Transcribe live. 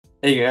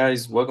Hey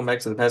guys, welcome back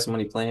to the Passive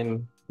Money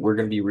Plan. We're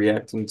going to be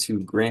reacting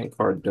to Grant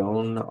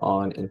Cardone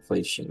on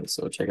inflation.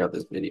 So check out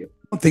this video.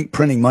 Don't think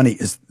printing money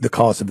is the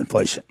cause of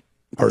inflation,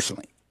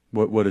 personally.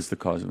 What is the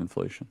cause of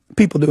inflation?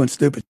 People doing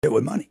stupid shit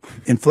with money.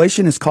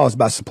 Inflation is caused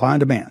by supply and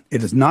demand.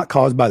 It is not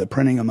caused by the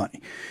printing of money.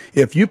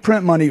 If you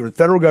print money or the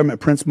federal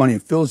government prints money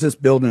and fills this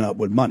building up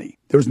with money,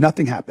 there's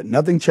nothing happened.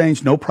 Nothing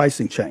changed. No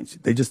pricing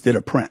changed. They just did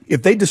a print.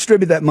 If they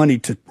distribute that money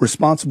to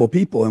responsible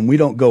people and we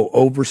don't go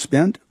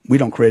overspend, we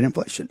don't create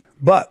inflation.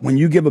 But when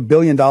you give $1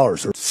 billion or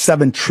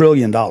 $7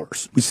 trillion,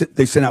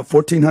 they send out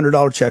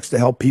 $1,400 checks to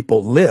help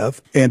people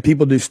live and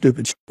people do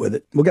stupid shit with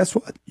it. Well, guess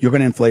what? You're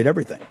going to inflate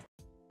everything.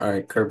 All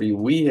right, Kirby,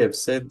 we have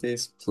said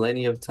this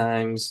plenty of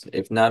times,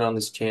 if not on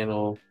this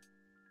channel,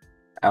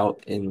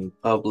 out in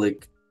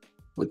public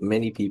with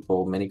many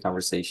people, many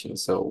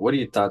conversations. So what are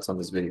your thoughts on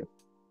this video?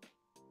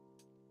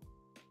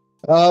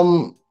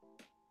 Um,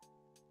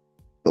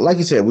 like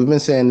you said, we've been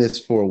saying this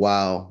for a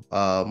while.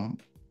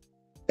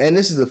 And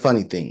this is a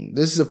funny thing.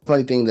 This is a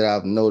funny thing that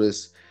I've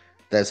noticed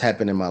that's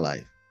happened in my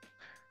life.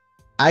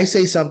 I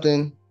say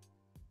something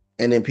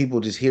and then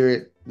people just hear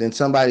it. Then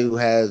somebody who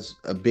has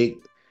a big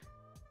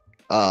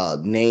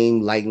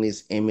name,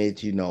 likeness,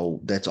 image,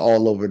 that's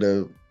all over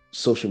the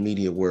social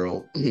media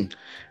world,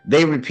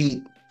 they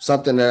repeat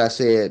something that I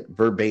said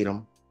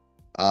verbatim.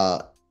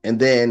 And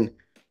then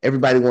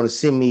everybody want to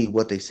send me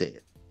what they said.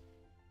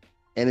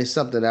 And it's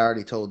something I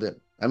already told them.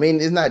 I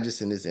mean, it's not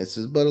just in this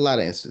instance, but a lot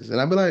of instances.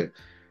 And I'd be like,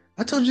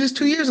 I told you this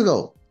 2 years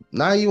ago.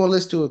 Now you want to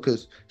listen to it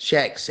because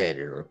Shaq said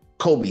it, or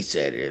Kobe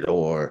said it,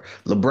 or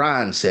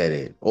LeBron said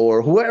it,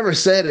 or whoever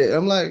said it.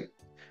 I'm like,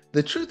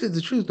 the truth is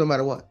the truth no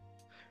matter what.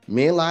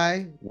 Men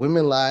lie,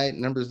 women lie,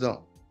 numbers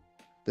don't.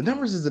 The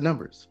numbers is the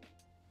numbers.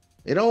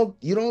 You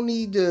don't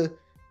need to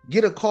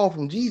get a call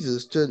from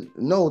Jesus to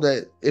know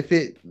that if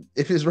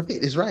it's right,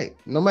 it's right,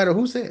 no matter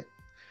who said it.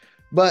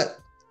 But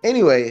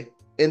anyway,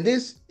 and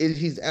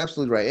he's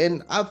absolutely right.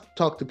 And I've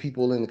talked to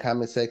people in the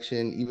comment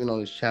section, even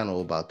on his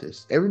channel, about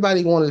this.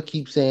 Everybody wants to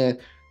keep saying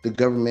the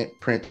government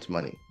prints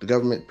money. The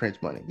government prints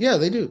money. Yeah,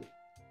 they do.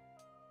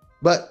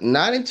 But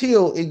not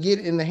until it get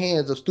in the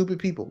hands of stupid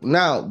people.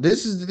 Now,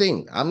 this is the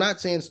thing. I'm not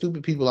saying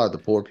stupid people are the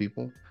poor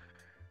people.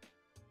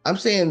 I'm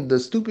saying the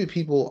stupid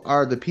people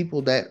are the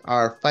people that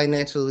are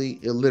financially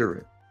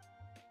illiterate.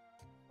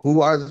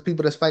 Who are the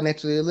people that's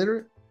financially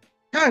illiterate?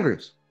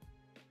 Congress.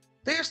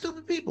 They are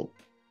stupid people.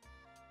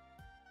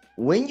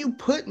 When you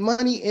put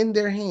money in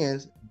their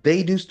hands,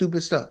 they do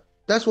stupid stuff.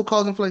 That's what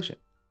caused inflation.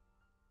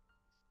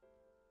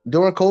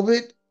 During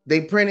COVID,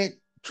 they printed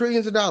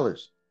trillions of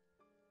dollars.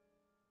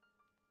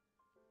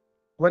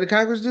 What did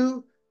Congress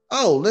do?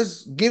 Oh,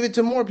 let's give it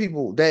to more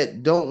people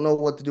that don't know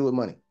what to do with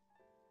money.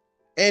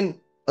 And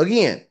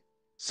again,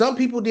 some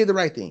people did the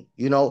right thing.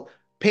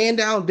 Paying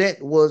down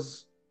debt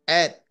was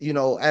at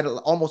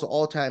almost an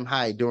all-time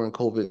high during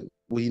COVID,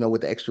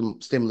 with the extra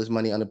stimulus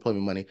money,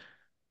 unemployment money.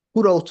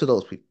 Kudos to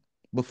those people.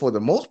 But for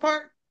the most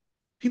part,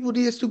 people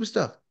did stupid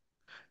stuff.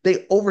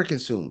 They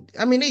overconsumed.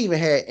 I mean, they even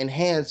had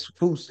enhanced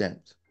food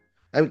stamps.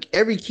 I mean,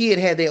 every kid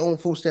had their own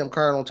food stamp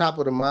card on top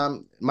of the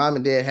mom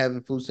and dad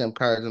having food stamp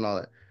cards and all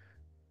that.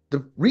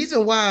 The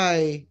reason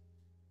why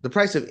the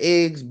price of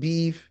eggs,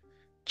 beef,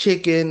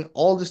 chicken,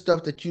 all the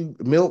stuff that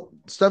milk,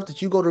 stuff that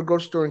you go to the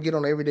grocery store and get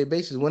on an everyday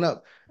basis went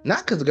up, not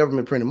because the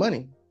government printed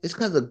money. It's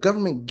because the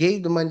government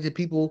gave the money to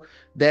people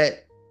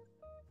that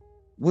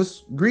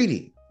was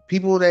greedy,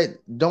 people that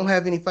don't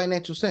have any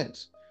financial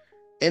sense.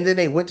 And then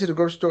they went to the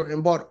grocery store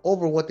and bought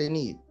over what they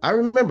need. I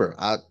remember,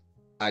 I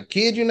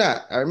kid you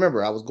not, I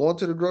remember I was going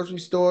to the grocery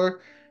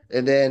store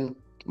and then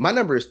my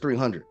number is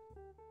 300.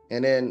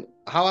 And then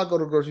how I go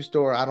to the grocery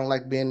store, I don't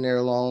like being there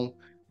alone,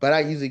 but I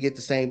usually get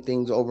the same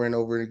things over and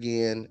over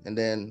again. And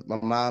then my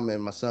mom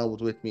and my son was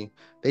with me.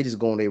 They just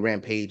go on their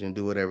rampage and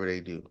do whatever they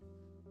do.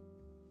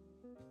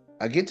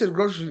 I get to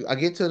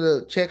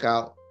the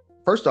checkout.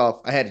 First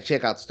off, I had to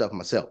check out the stuff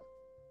myself.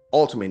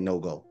 Ultimate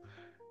no-go.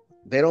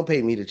 They don't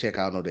pay me to check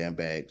out no damn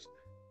bags.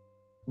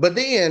 But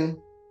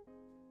then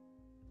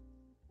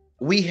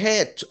we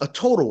had a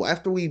total,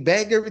 after we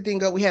bagged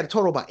everything up, we had a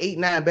total about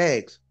 8-9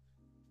 bags.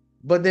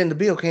 But then the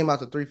bill came out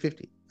to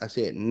 $350. I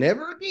said,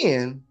 never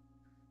again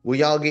will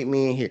y'all get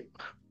me in here.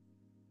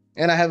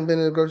 And I haven't been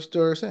in the grocery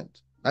store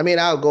since. I mean,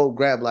 I'll go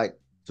grab like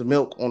some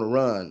milk on the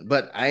run,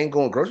 but I ain't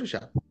going grocery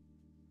shopping.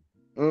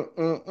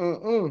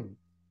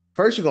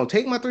 First, you're gonna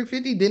take my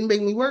 $350, didn't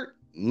make me work.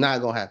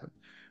 Not gonna happen.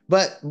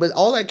 But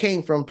all that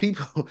came from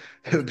people,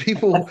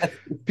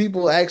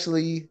 people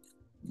actually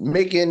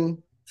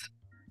making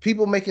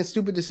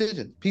stupid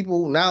decisions.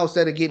 People now,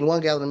 instead of getting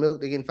 1 gallon of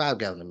milk, they're getting 5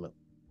 gallons of milk.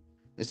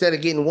 Instead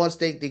of getting one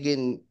steak, they're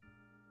getting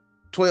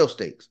 12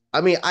 steaks. I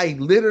mean, I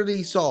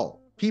literally saw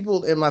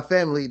people in my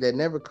family that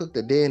never cooked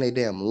a day in their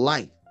damn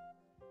life.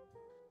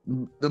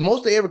 The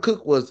most they ever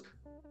cooked was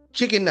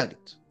chicken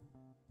nuggets.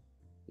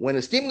 When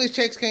the stimulus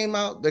checks came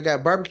out, they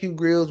got barbecue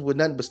grills with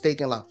nothing but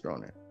steak and lobster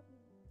on there.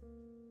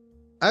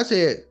 I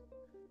said,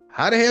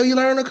 how the hell you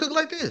learn to cook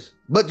like this?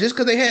 But just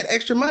because they had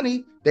extra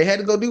money, they had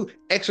to go do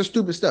extra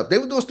stupid stuff. They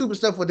were doing stupid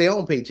stuff with their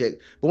own paycheck,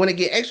 but when they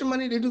get extra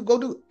money, they go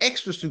do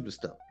extra stupid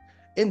stuff,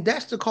 and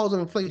that's the cause of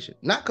inflation.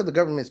 Not because the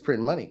government's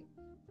printing money,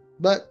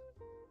 but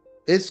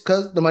it's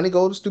because the money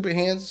goes to stupid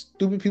hands.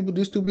 Stupid people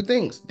do stupid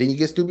things. Then you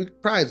get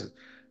stupid prizes,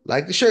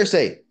 like the shirt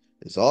say.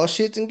 It's all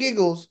shits and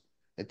giggles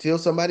until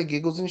somebody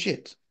giggles and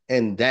shits,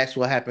 and that's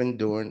what happened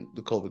during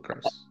the COVID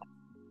crisis.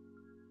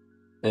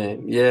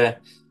 And yeah,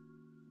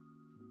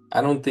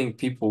 I don't think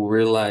people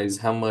realize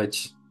how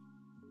much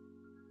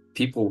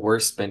people were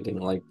spending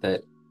like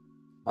that.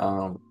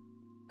 Um,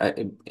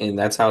 and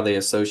that's how they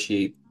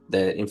associate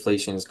that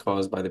inflation is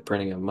caused by the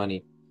printing of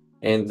money.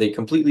 And they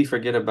completely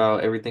forget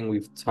about everything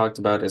we've talked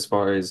about as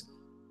far as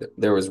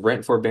there was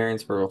rent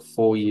forbearance for a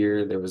full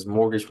year, there was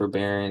mortgage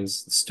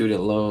forbearance,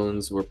 student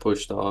loans were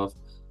pushed off.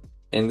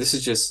 And this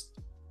is just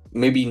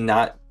maybe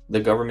not the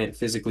government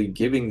physically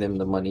giving them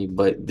the money,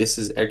 but this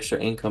is extra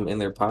income in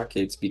their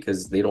pockets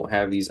because they don't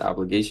have these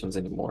obligations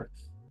anymore.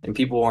 And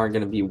people aren't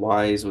going to be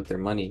wise with their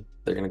money.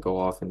 They're going to go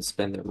off and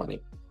spend their money.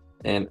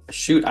 And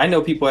shoot, I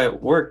know people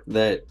at work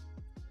that,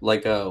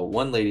 like,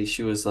 one lady,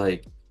 she's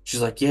like,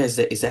 yeah, is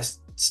that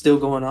still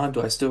going on?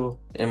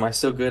 Am I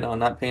still good on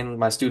not paying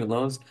my student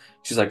loans?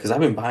 She's like, because I've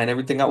been buying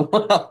everything I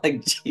want. I'm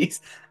like,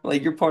 geez,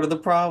 like, you're part of the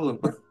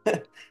problem.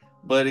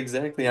 But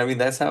exactly, I mean,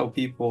 that's how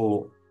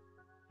people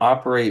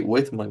operate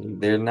with money.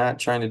 They're not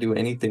trying to do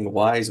anything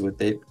wise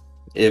with it.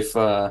 If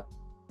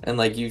and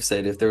like you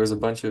said, if there was a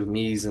bunch of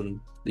me's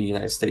in the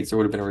United States, there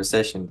would have been a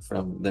recession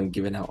from them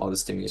giving out all the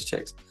stimulus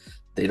checks.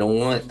 They don't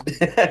want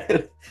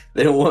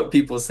they don't want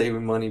people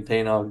saving money,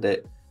 paying off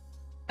debt.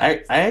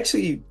 I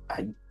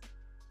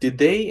did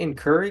they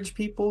encourage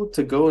people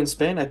to go and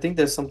spend? I think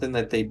that's something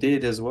that they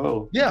did as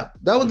well. Yeah,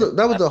 that was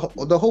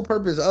the whole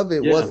purpose of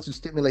it, Yeah. was to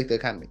stimulate the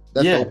economy.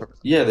 That's the whole purpose.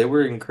 Yeah, they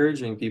were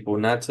encouraging people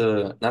not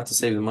to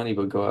save the money,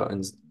 but go out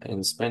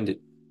and spend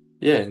it.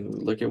 Yeah,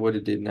 and look at what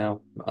it did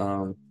now.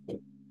 And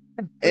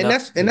No,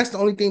 that's the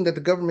only thing that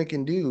the government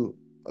can do.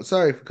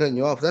 Sorry for cutting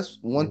you off. That's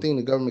one thing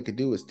the government can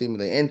do is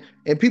stimulate.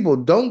 And people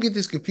don't get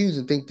this confused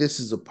and think this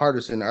is a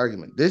partisan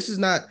argument. This is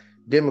not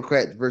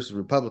Democrat versus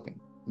Republican.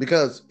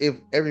 Because if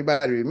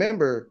everybody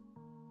remember,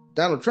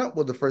 Donald Trump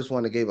was the first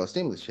one that gave out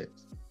stimulus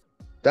checks.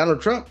 Donald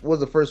Trump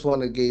was the first one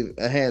that gave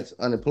enhanced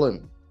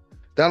unemployment.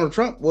 Donald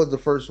Trump was the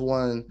first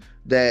one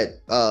that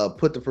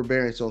put the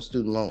forbearance on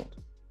student loans.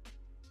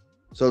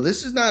 So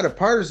this is not a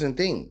partisan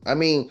thing. I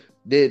mean,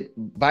 did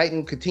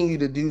Biden continue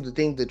to do the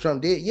thing that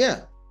Trump did?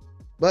 Yeah.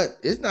 But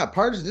it's not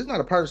partisan. This is not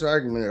a partisan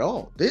argument at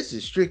all. This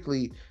is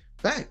strictly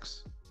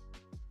facts.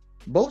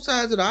 Both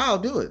sides of the aisle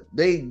do it.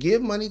 They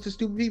give money to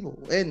stupid people.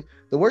 And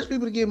the worst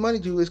people to give money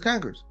to is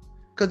Congress.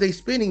 Because they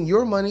spending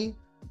your money.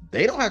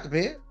 They don't have to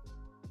pay it.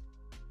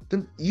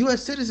 The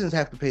U.S. citizens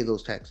have to pay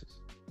those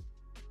taxes.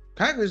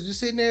 Congress just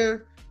sitting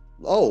there,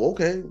 oh,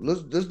 okay,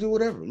 let's do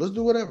whatever. Let's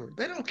do whatever.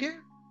 They don't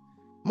care.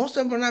 Most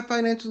of them are not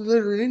financially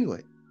literate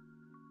anyway.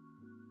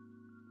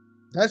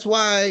 That's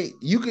why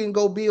you can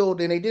go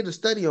build, and they did a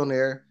study on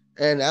there.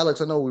 And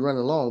Alex, I know we're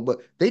running long, but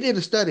they did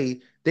a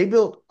study. They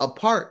built a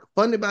park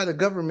funded by the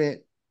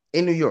government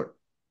in New York.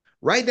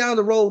 Right down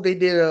the road, they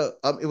did it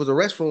was a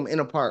restroom in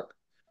a park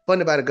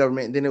funded by the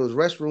government. And then it was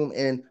restroom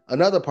in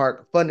another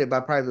park funded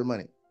by private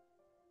money.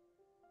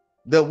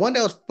 The one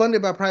that was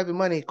funded by private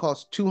money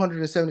cost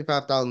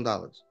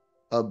 $275,000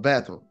 a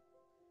bathroom.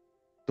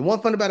 The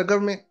one funded by the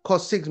government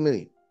cost $6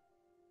 million.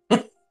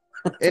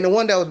 And the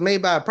one that was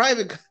made by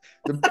private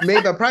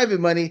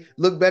money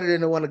looked better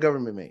than the one the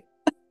government made.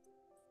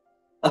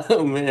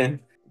 oh man.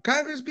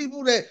 Congress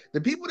people, that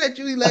the people that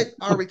you elect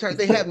are retarded.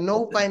 They have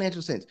no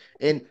financial sense.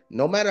 And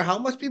no matter how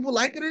much people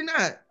like it or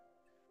not,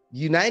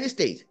 United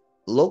States,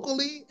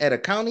 locally, at a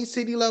county,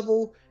 city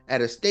level,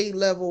 at a state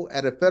level,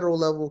 at a federal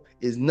level,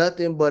 is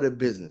nothing but a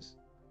business.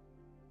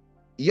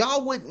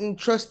 Y'all wouldn't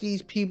trust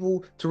these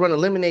people to run a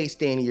lemonade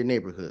stand in your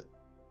neighborhood.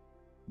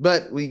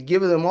 But we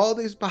give them all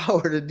this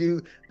power to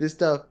do this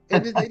stuff,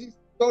 and they just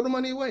throw the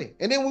money away.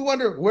 And then we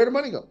wonder where the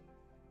money go.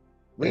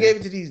 We gave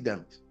it to these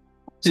dummies.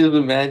 Just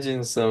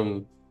imagine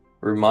some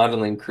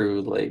remodeling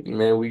crew, like,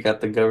 man, we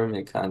got the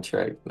government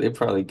contract. They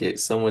probably get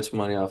so much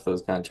money off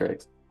those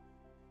contracts.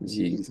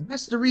 Jeez.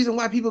 That's the reason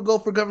why people go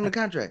for government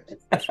contracts.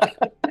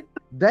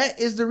 That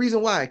is the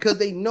reason why, because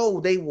they know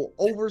they will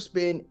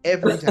overspend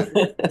every time.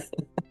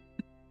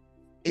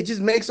 It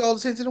just makes all the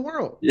sense in the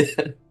world. Yeah.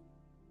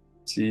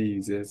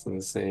 Jeez, that's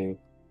insane.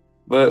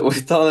 But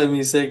with all that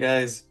being said,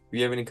 guys, if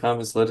you have any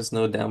comments, let us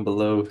know down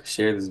below.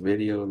 Share this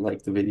video,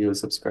 like the video,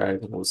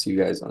 subscribe, and we'll see you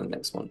guys on the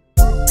next one.